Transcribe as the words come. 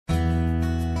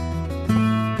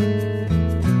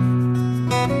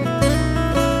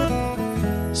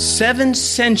7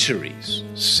 centuries,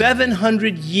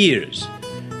 700 years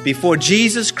before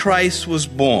Jesus Christ was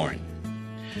born,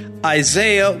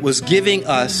 Isaiah was giving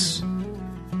us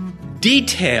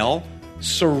detail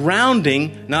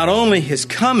surrounding not only his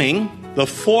coming, the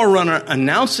forerunner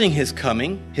announcing his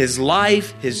coming, his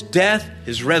life, his death,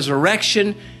 his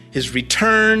resurrection, his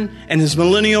return, and his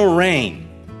millennial reign.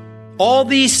 All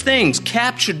these things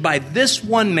captured by this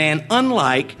one man,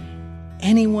 unlike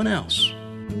anyone else.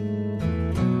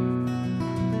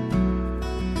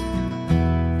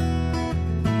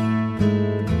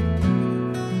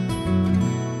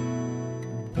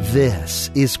 This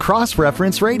is Cross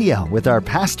Reference Radio with our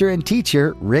pastor and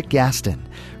teacher, Rick Gaston.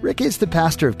 Rick is the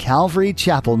pastor of Calvary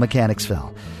Chapel,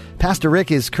 Mechanicsville. Pastor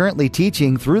Rick is currently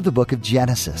teaching through the book of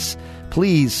Genesis.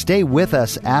 Please stay with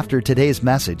us after today's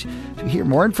message to hear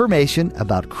more information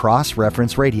about Cross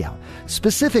Reference Radio,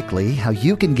 specifically how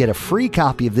you can get a free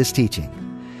copy of this teaching.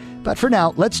 But for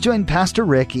now, let's join Pastor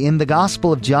Rick in the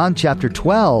Gospel of John chapter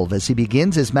 12 as he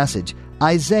begins his message,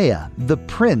 Isaiah, the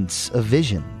Prince of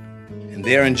Vision. And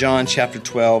there in John chapter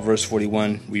 12, verse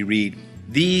 41, we read,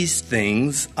 "These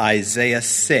things Isaiah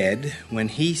said when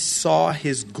he saw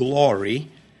his glory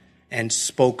and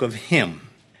spoke of him."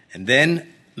 And then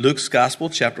Luke's Gospel,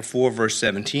 chapter 4, verse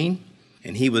 17,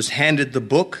 "And he was handed the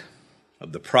book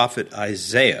of the prophet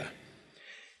Isaiah.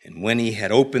 And when he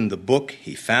had opened the book,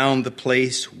 he found the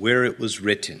place where it was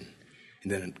written."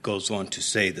 And then it goes on to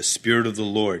say, "The Spirit of the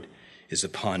Lord is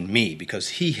upon me, because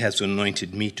he has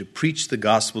anointed me to preach the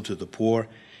gospel to the poor.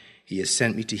 He has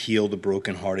sent me to heal the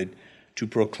brokenhearted, to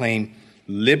proclaim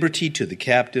liberty to the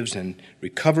captives and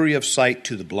recovery of sight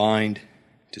to the blind,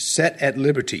 to set at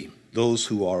liberty those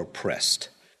who are oppressed,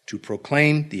 to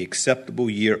proclaim the acceptable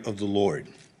year of the Lord."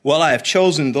 Well, I have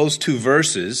chosen those 2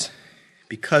 verses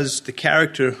because the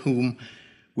character whom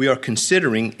we are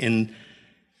considering in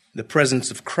the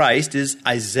presence of Christ is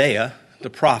Isaiah the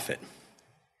prophet.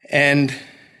 And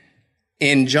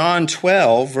in John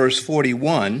 12, verse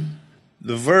 41,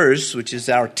 the verse, which is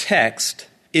our text,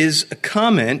 is a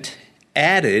comment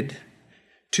added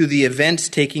to the events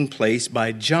taking place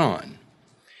by John.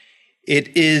 It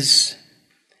is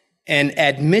an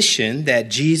admission that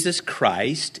Jesus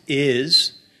Christ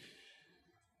is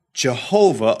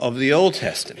Jehovah of the Old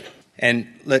Testament. And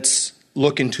let's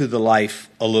look into the life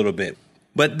a little bit.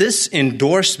 But this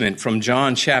endorsement from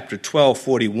John chapter 12,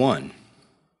 41,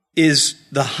 is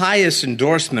the highest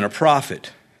endorsement a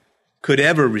prophet could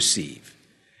ever receive.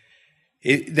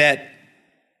 That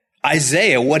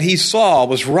Isaiah, what he saw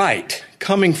was right,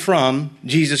 coming from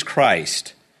Jesus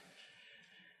Christ.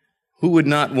 Who would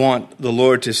not want the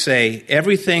Lord to say,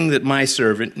 "Everything that my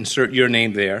servant," insert your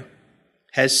name there,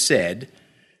 "has said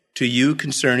to you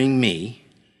concerning me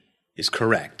is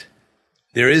correct"?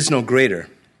 There is no greater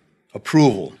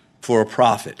approval for a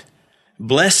prophet.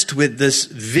 Blessed with this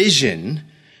vision.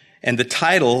 And the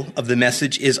title of the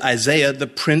message is Isaiah, the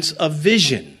Prince of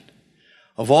Vision.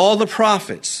 Of all the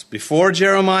prophets, before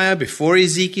Jeremiah, before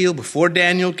Ezekiel, before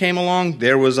Daniel came along,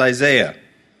 there was Isaiah,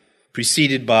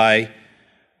 preceded by,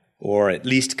 or at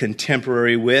least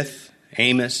contemporary with,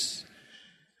 Amos,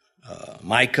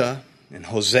 Micah, and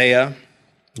Hosea,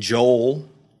 Joel.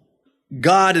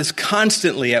 God is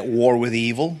constantly at war with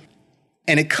evil,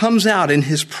 and it comes out in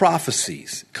his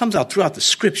prophecies. It comes out throughout the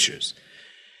scriptures.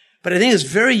 But I think it's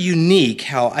very unique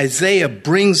how Isaiah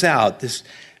brings out this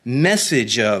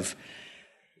message of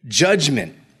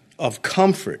judgment, of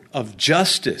comfort, of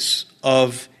justice,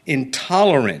 of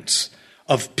intolerance,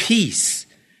 of peace.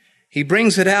 He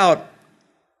brings it out,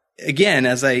 again,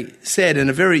 as I said, in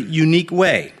a very unique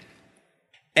way.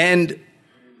 And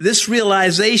this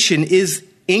realization is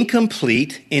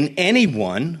incomplete in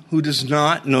anyone who does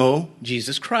not know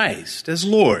Jesus Christ as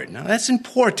Lord. Now, that's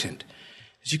important.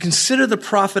 As you consider the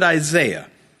prophet Isaiah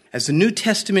as a New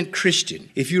Testament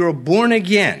Christian, if you are born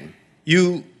again,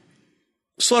 you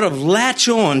sort of latch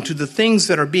on to the things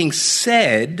that are being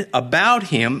said about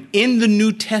him in the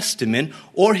New Testament,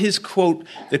 or his quote,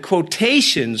 the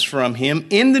quotations from him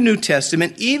in the New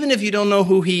Testament, even if you don't know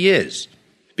who he is.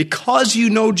 Because you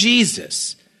know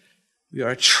Jesus, we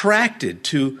are attracted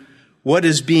to what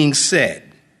is being said.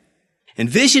 And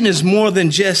vision is more than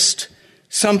just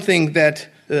something that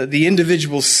the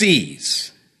individual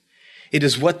sees. It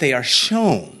is what they are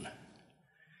shown.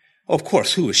 Of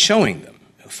course, who is showing them?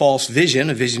 A false vision,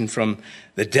 a vision from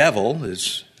the devil,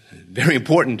 is very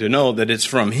important to know that it's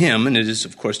from him, and it is,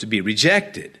 of course, to be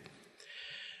rejected.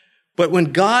 But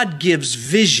when God gives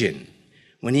vision,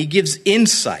 when he gives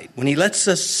insight, when he lets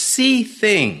us see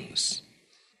things,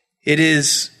 it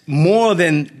is more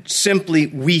than simply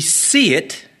we see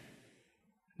it,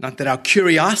 not that our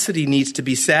curiosity needs to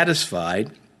be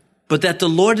satisfied, but that the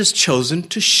Lord has chosen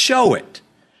to show it,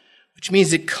 which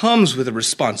means it comes with a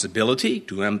responsibility.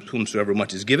 To whomsoever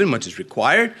much is given, much is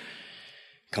required.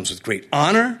 It comes with great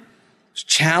honor. There's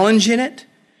challenge in it.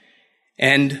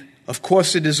 And, of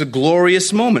course, it is a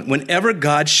glorious moment whenever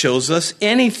God shows us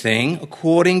anything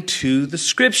according to the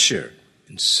Scripture.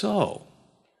 And so,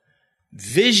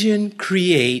 vision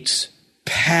creates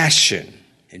passion.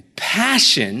 And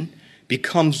passion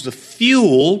becomes the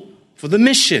fuel for the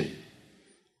mission.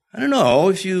 I don't know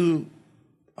if you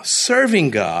are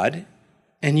serving God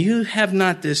and you have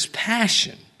not this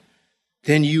passion,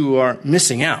 then you are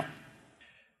missing out.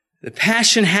 The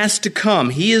passion has to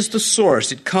come. He is the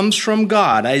source. It comes from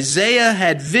God. Isaiah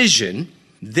had vision,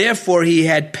 therefore he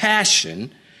had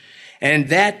passion, and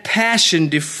that passion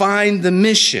defined the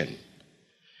mission.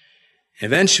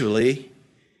 Eventually,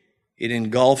 it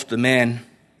engulfed the man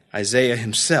Isaiah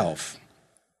himself.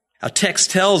 Our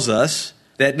text tells us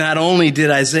that not only did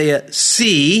Isaiah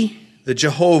see the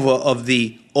Jehovah of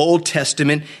the Old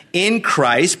Testament in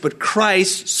Christ, but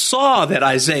Christ saw that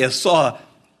Isaiah saw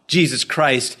Jesus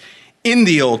Christ in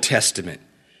the Old Testament.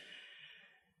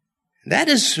 That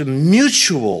is a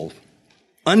mutual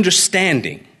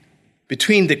understanding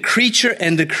between the creature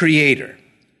and the Creator,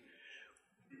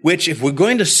 which if we're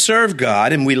going to serve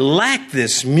God and we lack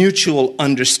this mutual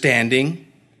understanding,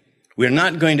 we're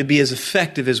not going to be as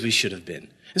effective as we should have been.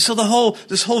 And so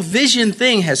this whole vision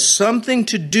thing has something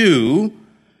to do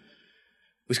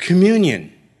with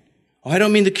communion. Oh, I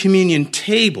don't mean the communion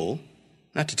table,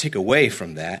 not to take away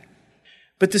from that,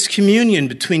 but this communion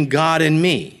between God and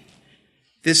me,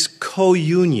 this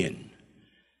co-union,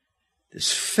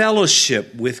 this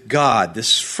fellowship with God,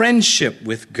 this friendship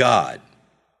with God.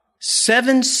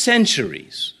 7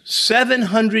 centuries,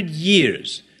 700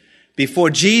 years before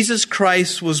Jesus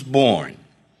Christ was born,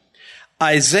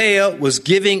 Isaiah was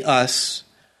giving us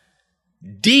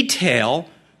detail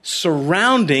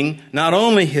surrounding not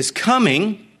only his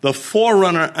coming, the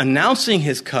forerunner announcing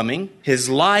his coming, his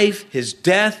life, his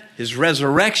death, his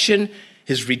resurrection,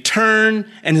 his return,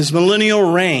 and his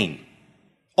millennial reign.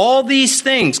 All these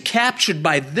things captured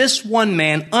by this one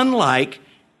man, unlike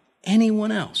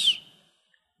anyone else.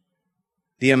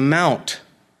 The amount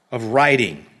of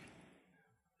writing,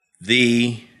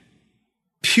 the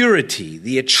purity,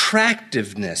 the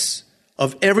attractiveness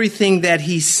of everything that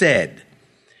he said.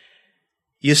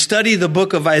 You study the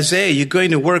book of Isaiah, you're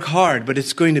going to work hard, but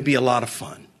it's going to be a lot of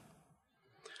fun.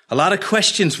 A lot of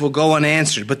questions will go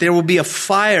unanswered, but there will be a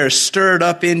fire stirred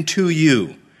up into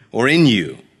you or in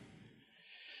you.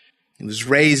 He was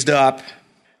raised up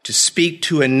to speak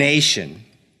to a nation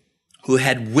who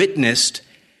had witnessed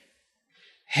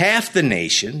half the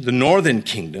nation, the northern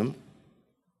kingdom,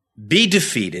 be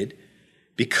defeated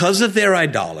because of their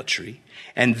idolatry,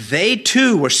 and they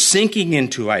too were sinking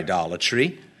into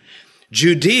idolatry.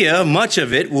 Judea, much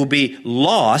of it will be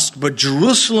lost, but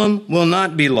Jerusalem will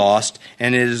not be lost,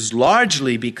 and it is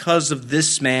largely because of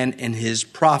this man and his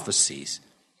prophecies.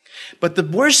 But the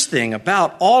worst thing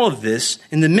about all of this,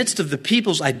 in the midst of the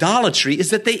people's idolatry,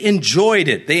 is that they enjoyed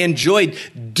it. They enjoyed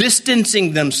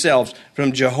distancing themselves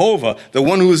from Jehovah, the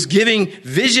one who was giving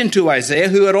vision to Isaiah,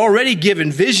 who had already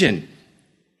given vision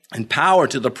and power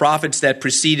to the prophets that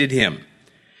preceded him.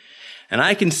 And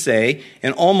I can say,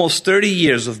 in almost 30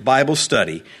 years of Bible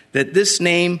study, that this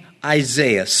name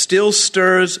Isaiah still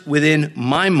stirs within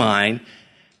my mind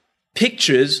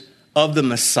pictures of the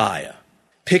Messiah,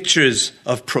 pictures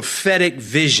of prophetic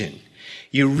vision.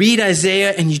 You read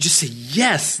Isaiah and you just say,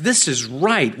 yes, this is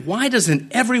right. Why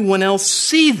doesn't everyone else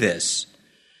see this?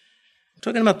 I'm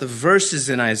talking about the verses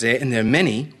in Isaiah, and there are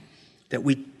many that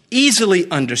we easily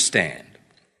understand.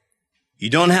 You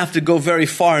don't have to go very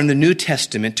far in the New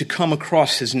Testament to come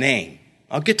across his name.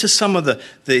 I'll get to some of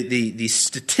the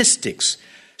statistics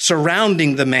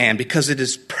surrounding the man, because it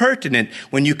is pertinent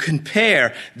when you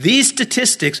compare these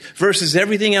statistics versus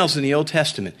everything else in the Old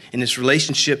Testament in its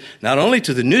relationship not only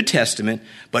to the New Testament,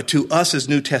 but to us as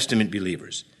New Testament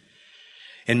believers.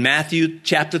 In Matthew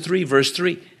chapter 3, verse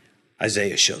 3,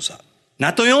 Isaiah shows up.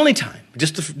 Not the only time,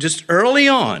 just early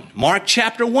on. Mark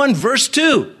chapter 1, verse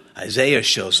 2, Isaiah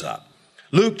shows up.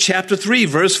 Luke chapter 3,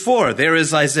 verse 4, there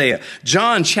is Isaiah.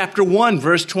 John chapter 1,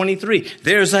 verse 23,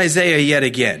 there's Isaiah yet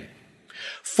again.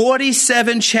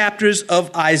 47 chapters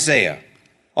of Isaiah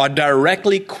are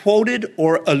directly quoted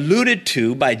or alluded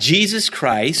to by Jesus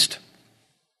Christ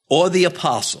or the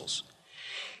apostles.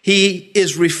 He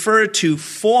is referred to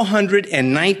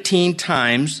 419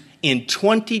 times in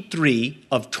 23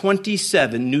 of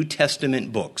 27 New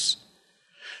Testament books.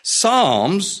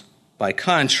 Psalms, by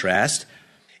contrast,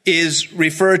 is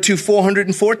referred to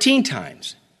 414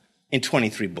 times. in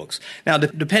 23 books. Now,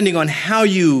 depending on how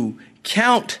you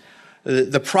count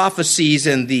the prophecies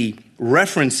and the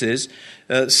references,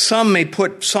 some may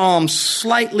put Psalms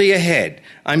slightly ahead.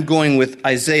 I'm going with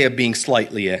Isaiah being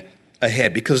slightly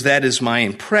ahead because that is my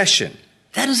impression.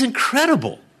 That is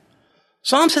incredible.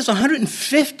 Psalms has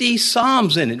 150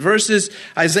 Psalms in it versus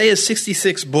Isaiah's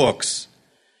 66 books.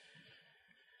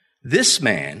 This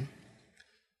man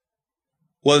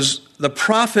was the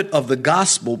prophet of the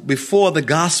gospel before the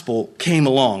gospel came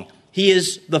along. He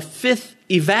is the fifth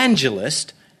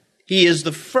evangelist. He is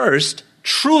the first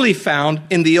truly found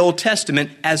in the Old Testament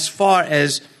as far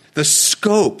as the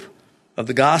scope of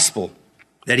the gospel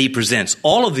that he presents.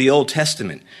 All of the Old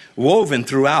Testament, woven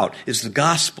throughout, is the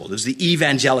gospel, is the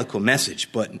evangelical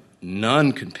message, but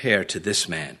none compare to this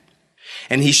man.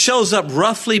 And he shows up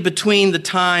roughly between the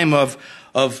time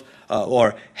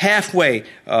or halfway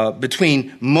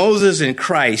between Moses and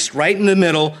Christ, right in the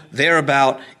middle,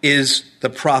 thereabout, is the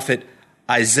prophet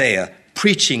Isaiah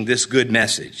preaching this good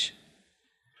message.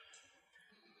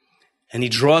 And he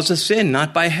draws us in,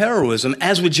 not by heroism,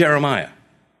 as with Jeremiah,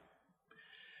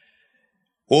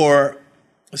 or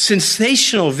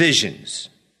sensational visions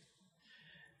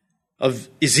of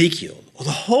Ezekiel, or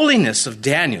the holiness of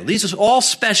Daniel. These are all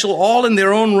special, all in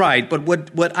their own right, but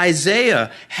what Isaiah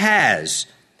has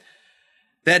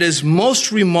that is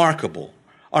most remarkable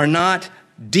are not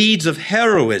deeds of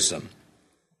heroism,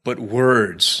 but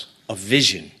words of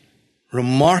vision,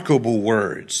 remarkable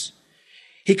words.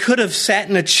 He could have sat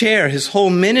in a chair his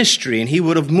whole ministry, and he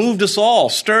would have moved us all,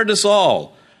 stirred us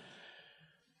all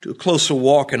to a closer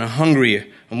walk and a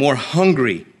more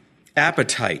hungry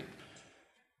appetite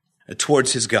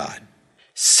towards his God.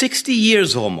 60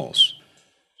 years almost,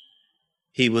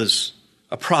 he was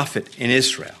a prophet in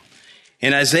Israel.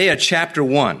 In Isaiah chapter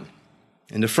 1,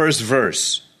 in the first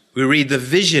verse, we read the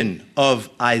vision of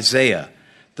Isaiah,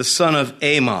 the son of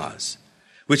Amoz,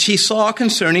 which he saw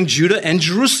concerning Judah and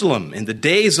Jerusalem in the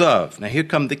days of, now here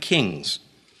come the kings,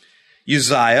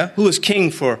 Uzziah, who was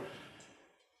king for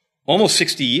almost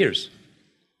 60 years,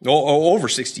 or over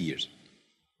 60 years.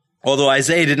 Although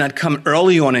Isaiah did not come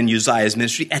early on in Uzziah's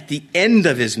ministry, at the end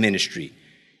of his ministry,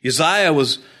 Uzziah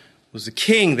was the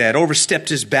king that overstepped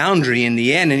his boundary in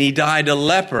the end, and he died a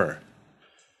leper,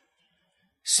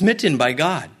 smitten by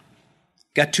God,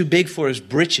 got too big for his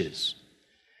britches,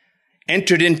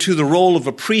 entered into the role of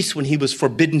a priest when he was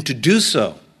forbidden to do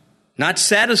so, not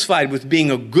satisfied with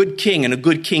being a good king, and a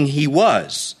good king he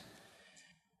was.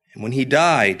 And when he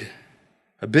died,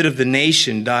 a bit of the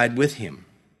nation died with him.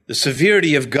 The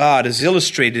severity of God is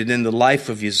illustrated in the life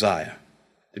of Uzziah,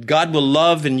 that God will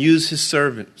love and use his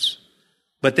servants,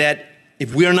 but that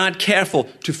if we are not careful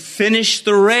to finish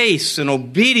the race in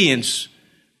obedience,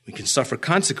 we can suffer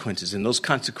consequences, and those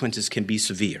consequences can be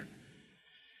severe.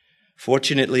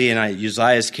 Fortunately, in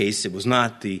Uzziah's case, it was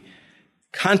not the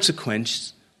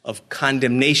consequence of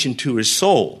condemnation to his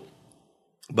soul,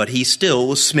 but he still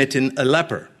was smitten a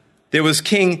leper. There was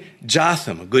King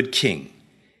Jotham, a good king,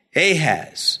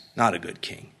 Ahaz, not a good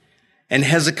king, and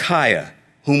Hezekiah,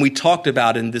 whom we talked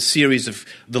about in this series of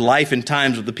the life and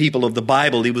times of the people of the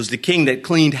Bible. He was the king that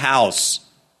cleaned house.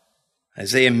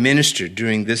 Isaiah ministered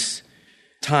during this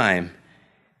time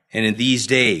and in these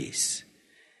days.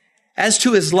 As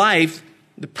to his life,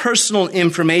 the personal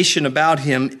information about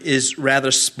him is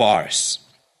rather sparse.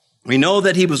 We know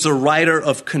that he was a writer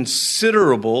of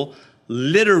considerable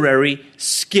literary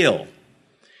skill.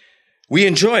 We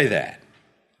enjoy that.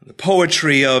 The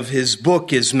poetry of his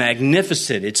book is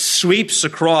magnificent. It sweeps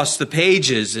across the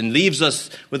pages and leaves us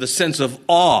with a sense of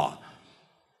awe.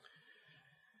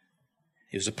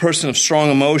 He was a person of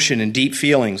strong emotion and deep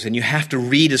feelings, and you have to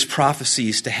read his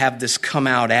prophecies to have this come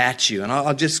out at you. And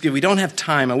I'll just give, we don't have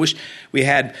time. I wish we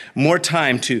had more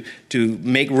time to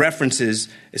make references,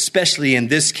 especially in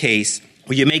this case,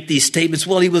 where you make these statements.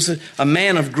 Well, he was a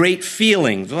man of great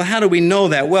feelings. Well, how do we know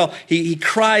that? Well, he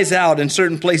cries out in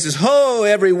certain places, "Ho,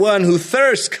 everyone who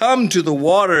thirsts, come to the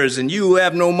waters, and you who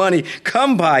have no money,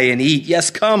 come buy and eat. Yes,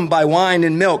 come buy wine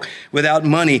and milk without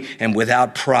money and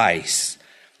without price."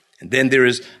 And then there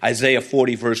is Isaiah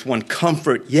 40, verse 1,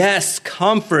 "Comfort, yes,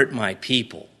 comfort my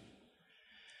people."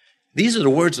 These are the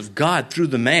words of God through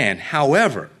the man.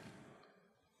 However,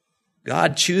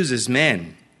 God chooses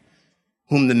men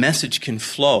whom the message can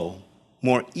flow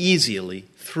more easily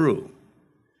through.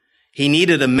 He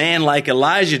needed a man like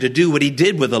Elijah to do what he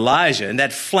did with Elijah, and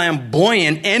that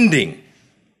flamboyant ending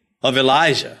of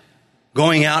Elijah,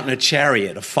 going out in a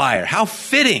chariot of fire. How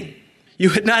fitting.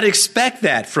 You would not expect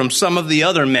that from some of the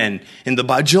other men in the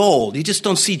Bible. Joel, you just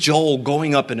don't see Joel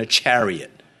going up in a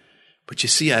chariot, but you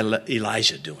see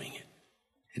Elijah doing it.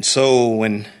 And so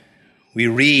when we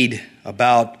read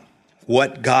about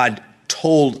what God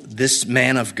told this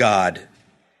man of God.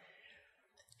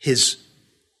 His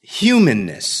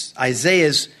humanness,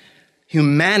 Isaiah's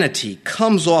humanity,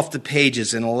 comes off the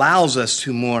pages and allows us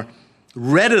to more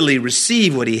readily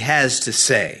receive what he has to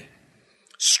say.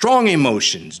 Strong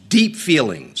emotions, deep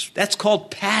feelings. That's called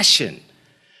passion.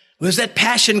 Where does that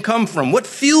passion come from? What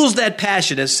fuels that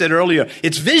passion? As said earlier,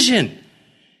 it's vision.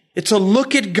 It's a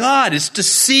look at God. It's to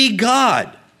see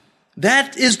God.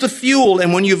 That is the fuel.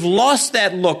 And when you've lost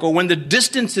that look, or when the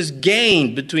distance is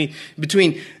gained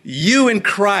between you and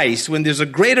Christ, when there's a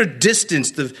greater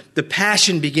distance, the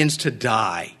passion begins to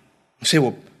die. You say,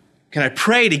 well, can I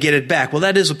pray to get it back? Well,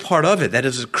 that is a part of it. That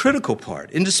is a critical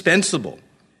part, indispensable.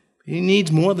 It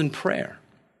needs more than prayer.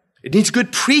 It needs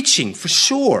good preaching, for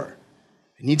sure.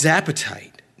 It needs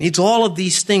appetite. It needs all of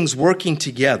these things working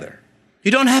together. You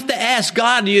don't have to ask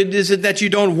God, is it that you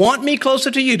don't want me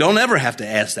closer to you? You don't ever have to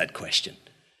ask that question.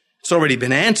 It's already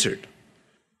been answered.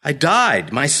 I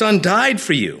died. My son died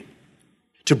for you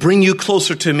to bring you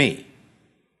closer to me.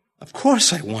 Of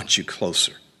course I want you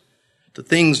closer. The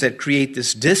things that create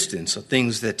this distance are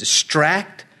things that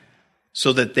distract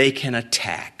so that they can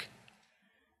attack.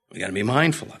 We got to be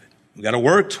mindful of it. We got to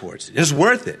work towards it. It's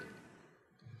worth it.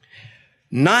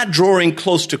 Not drawing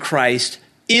close to Christ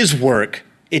is work.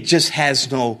 It just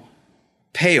has no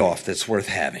payoff that's worth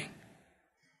having.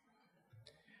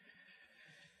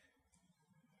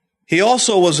 He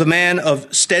also was a man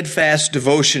of steadfast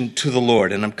devotion to the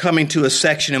Lord. And I'm coming to a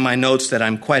section in my notes that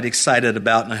I'm quite excited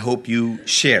about, and I hope you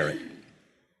share it.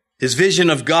 His vision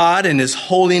of God and his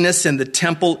holiness in the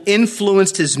temple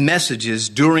influenced his messages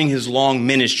during his long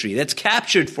ministry. That's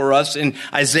captured for us in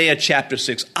Isaiah chapter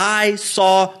 6. I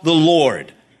saw the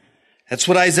Lord. That's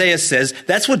what Isaiah says.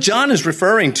 That's what John is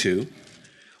referring to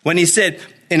when he said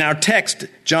in our text,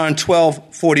 John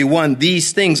 12:41,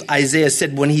 these things Isaiah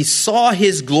said when he saw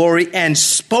his glory and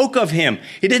spoke of him.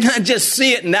 He did not just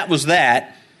see it and that was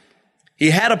that.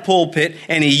 He had a pulpit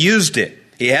and he used it.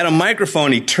 He had a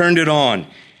microphone, he turned it on.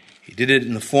 He did it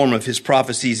in the form of his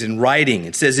prophecies in writing.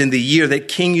 It says, in the year that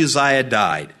King Uzziah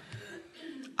died,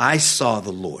 I saw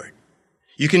the Lord.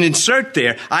 You can insert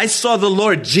there, I saw the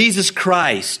Lord Jesus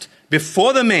Christ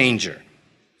before the manger,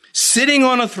 sitting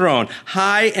on a throne,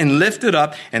 high and lifted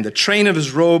up, and the train of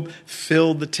his robe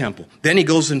filled the temple. Then he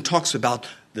goes and talks about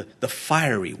the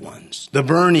fiery ones, the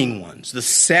burning ones, the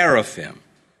seraphim.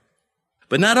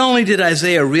 But not only did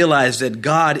Isaiah realize that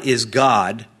God is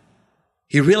God,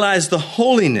 he realized the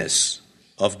holiness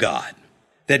of God,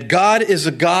 that God is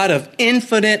a God of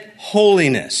infinite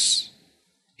holiness.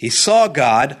 He saw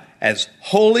God as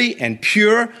holy and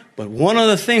pure, but one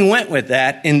other thing went with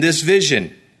that in this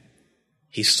vision.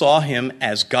 He saw him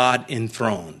as God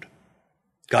enthroned,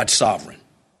 God sovereign,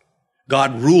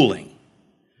 God ruling.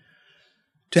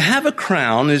 To have a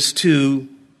crown is to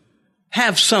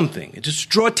have something. It's to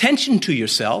draw attention to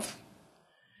yourself.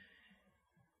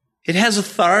 It has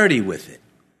authority with it.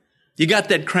 You got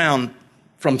that crown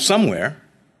from somewhere,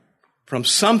 from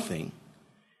something.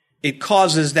 It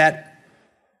causes that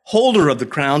holder of the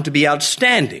crown to be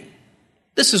outstanding.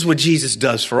 This is what Jesus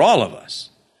does for all of us.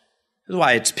 This is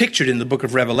why it's pictured in the book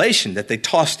of Revelation that they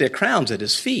toss their crowns at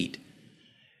his feet.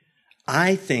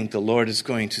 I think the Lord is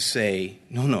going to say,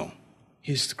 no,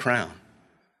 here's the crown.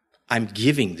 I'm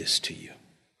giving this to you.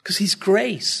 Because he's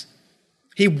grace.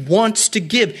 He wants to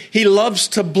give. He loves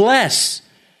to bless.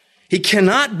 He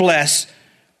cannot bless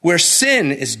where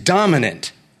sin is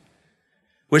dominant,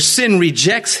 where sin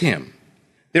rejects him.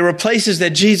 There were places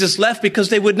that Jesus left because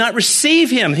they would not receive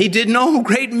him. He did no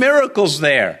great miracles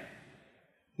there.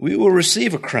 We will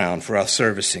receive a crown for our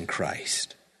service in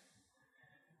Christ.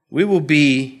 We will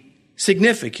be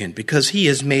significant because he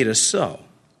has made us so.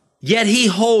 Yet he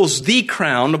holds the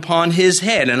crown upon his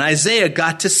head. And Isaiah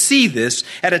got to see this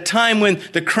at a time when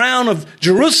the crown of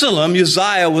Jerusalem,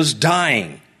 Uzziah, was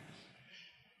dying.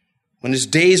 When his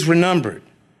days were numbered,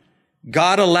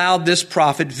 God allowed this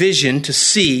prophet vision to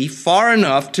see far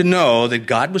enough to know that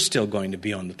God was still going to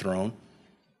be on the throne.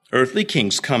 Earthly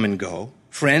kings come and go.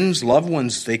 Friends, loved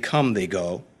ones, they come, they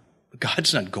go. But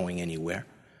God's not going anywhere.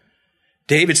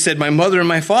 David said, my mother and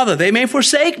my father, they may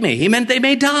forsake me. He meant they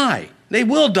may die. They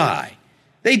will die.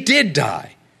 They did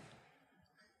die.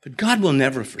 But God will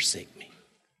never forsake me.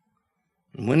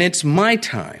 And when it's my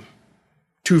time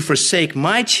to forsake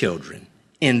my children,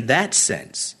 in that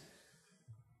sense,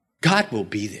 God will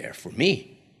be there for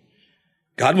me.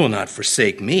 God will not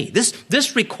forsake me.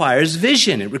 This requires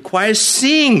vision. It requires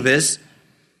seeing this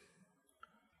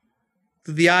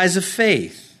through the eyes of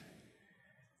faith.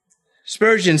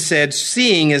 Spurgeon said,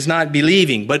 seeing is not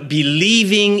believing, but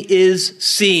believing is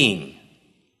seeing.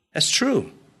 That's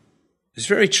true. It's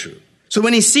very true. So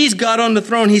when he sees God on the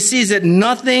throne, he sees that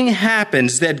nothing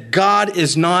happens that God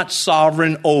is not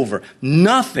sovereign over.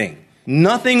 Nothing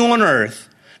on earth,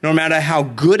 no matter how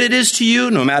good it is to you,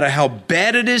 no matter how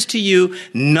bad it is to you,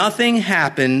 nothing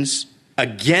happens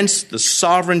against the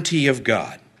sovereignty of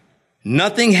God.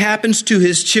 Nothing happens to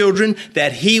his children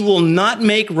that he will not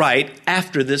make right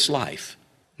after this life.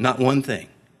 Not one thing.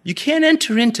 You can't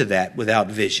enter into that without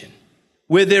vision.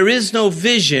 Where there is no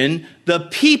vision, the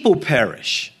people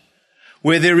perish.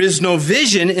 Where there is no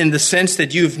vision in the sense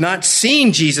that you've not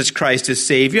seen Jesus Christ as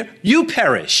Savior, you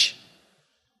perish.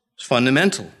 It's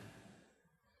fundamental.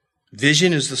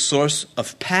 Vision is the source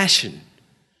of passion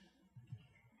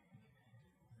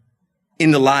in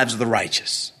the lives of the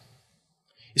righteous.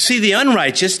 You see, the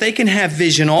unrighteous, they can have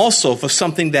vision also for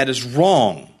something that is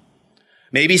wrong.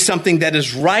 Maybe something that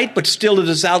is right, but still it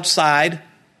is outside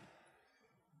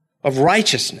of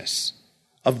righteousness,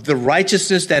 of the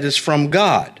righteousness that is from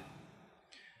God.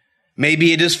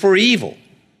 Maybe it is for evil.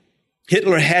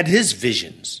 Hitler had his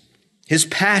visions, his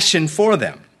passion for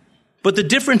them. But the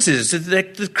difference is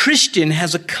that the Christian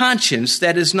has a conscience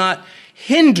that is not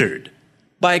hindered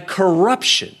by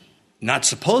corruption. Not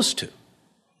supposed to.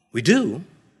 We do.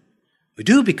 We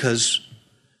do because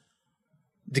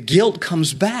the guilt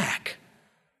comes back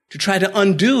to try to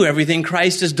undo everything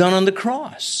Christ has done on the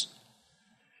cross.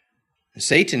 And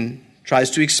Satan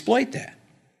tries to exploit that.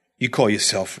 You call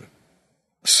yourself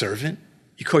a servant.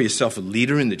 You call yourself a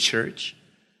leader in the church.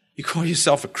 You call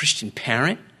yourself a Christian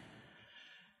parent.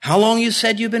 How long you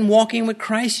said you've been walking with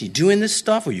Christ? You doing this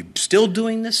stuff? Are you still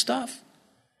doing this stuff?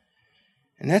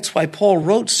 And that's why Paul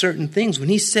wrote certain things. When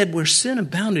he said, where sin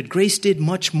abounded, grace did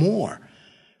much more.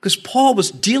 Because Paul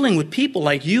was dealing with people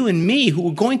like you and me who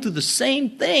were going through the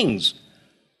same things.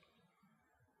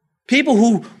 People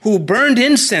who burned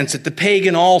incense at the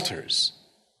pagan altars.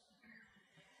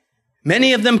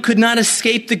 Many of them could not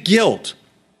escape the guilt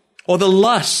or the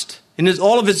lust in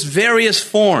all of its various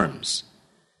forms.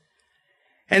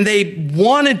 And they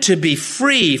wanted to be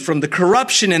free from the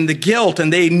corruption and the guilt,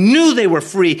 and they knew they were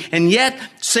free, and yet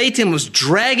Satan was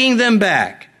dragging them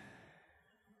back.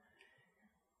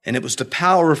 And it was the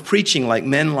power of preaching like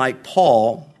men like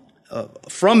Paul,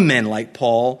 from men like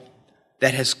Paul,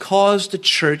 that has caused the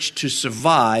church to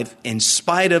survive in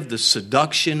spite of the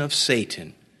seduction of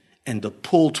Satan and the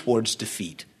pull towards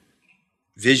defeat.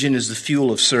 Vision is the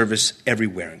fuel of service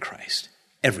everywhere in Christ.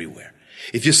 Everywhere.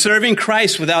 If you're serving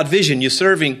Christ without vision, you're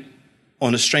serving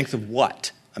on the strength of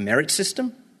what? A merit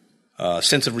system? A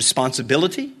sense of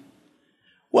responsibility?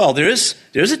 Well, there's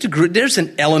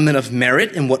an element of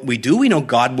merit in what we do. We know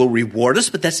God will reward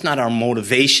us, but that's not our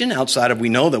motivation outside of we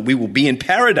know that we will be in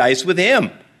paradise with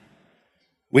Him.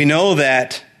 We know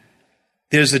that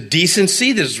there's a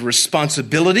decency, there's a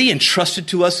responsibility entrusted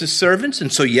to us as servants,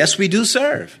 and so yes, we do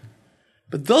serve.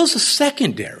 But those are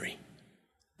secondary.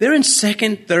 They're in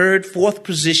second, third, fourth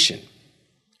position.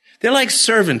 They're like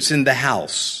servants in the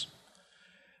house.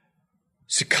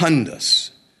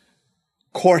 Secundus,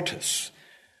 quartus.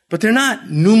 But they're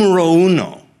not numero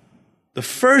uno. The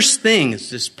first thing is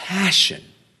this passion.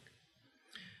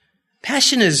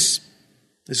 Passion is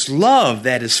this love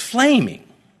that is flaming.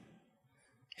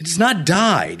 It has not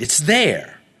died. It's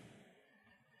there.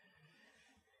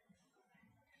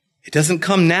 It doesn't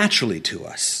come naturally to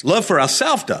us. Love for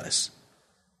ourselves does.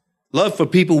 Love for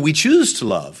people we choose to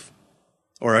love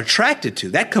or are attracted to,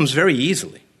 that comes very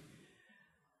easily.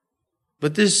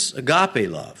 But this agape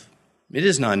love, it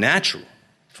is not natural.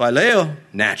 Phileo,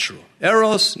 natural.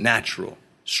 Eros, natural.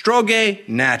 Stroge,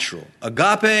 natural.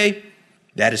 Agape,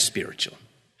 that is spiritual.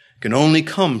 It can only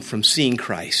come from seeing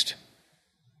Christ.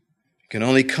 It can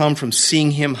only come from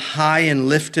seeing Him high and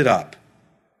lifted up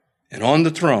and on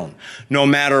the throne, no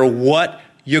matter what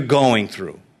you're going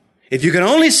through. If you can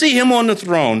only see Him on the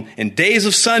throne in days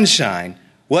of sunshine,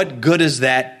 what good is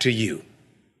that to you?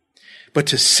 But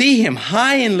to see Him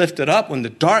high and lifted up when the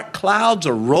dark clouds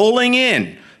are rolling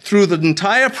in through the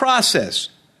entire process,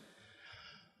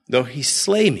 though He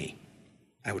slay me,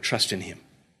 I would trust in Him.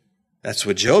 That's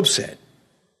what Job said.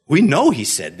 We know he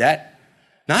said that,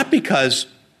 not because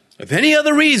of any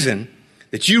other reason,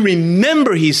 that you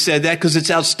remember he said that because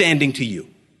it's outstanding to you.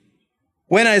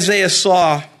 When Isaiah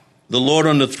saw the Lord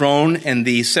on the throne and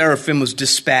the seraphim was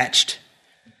dispatched,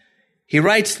 he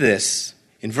writes this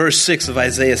in verse 6 of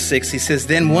Isaiah 6. He says,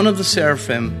 "Then one of the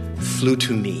seraphim flew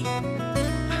to me."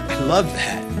 I love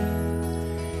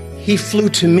that. He flew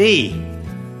to me.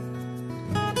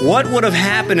 What would have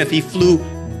happened if he flew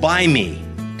by me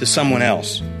to someone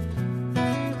else?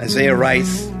 Isaiah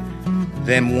writes,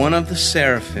 "Then one of the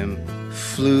seraphim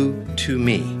flew to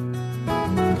me."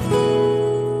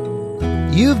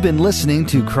 You've been listening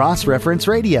to Cross Reference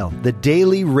Radio, the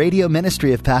daily radio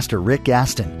ministry of Pastor Rick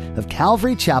Gaston of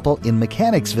Calvary Chapel in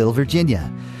Mechanicsville,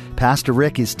 Virginia. Pastor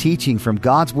Rick is teaching from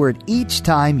God's Word each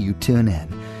time you tune in.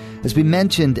 As we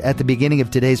mentioned at the beginning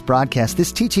of today's broadcast,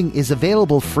 this teaching is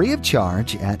available free of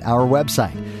charge at our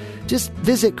website. Just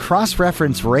visit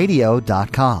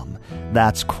crossreferenceradio.com.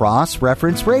 That's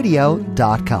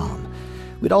crossreferenceradio.com.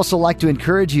 We'd also like to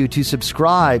encourage you to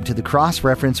subscribe to the Cross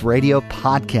Reference Radio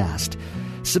podcast.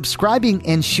 Subscribing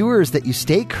ensures that you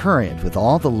stay current with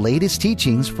all the latest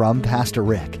teachings from Pastor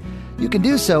Rick. You can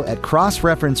do so at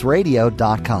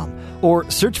crossreferenceradio.com or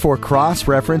search for Cross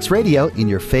Reference Radio in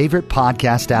your favorite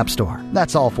podcast app store.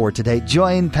 That's all for today.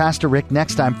 Join Pastor Rick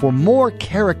next time for more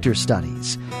character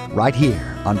studies right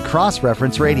here on Cross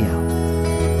Reference Radio.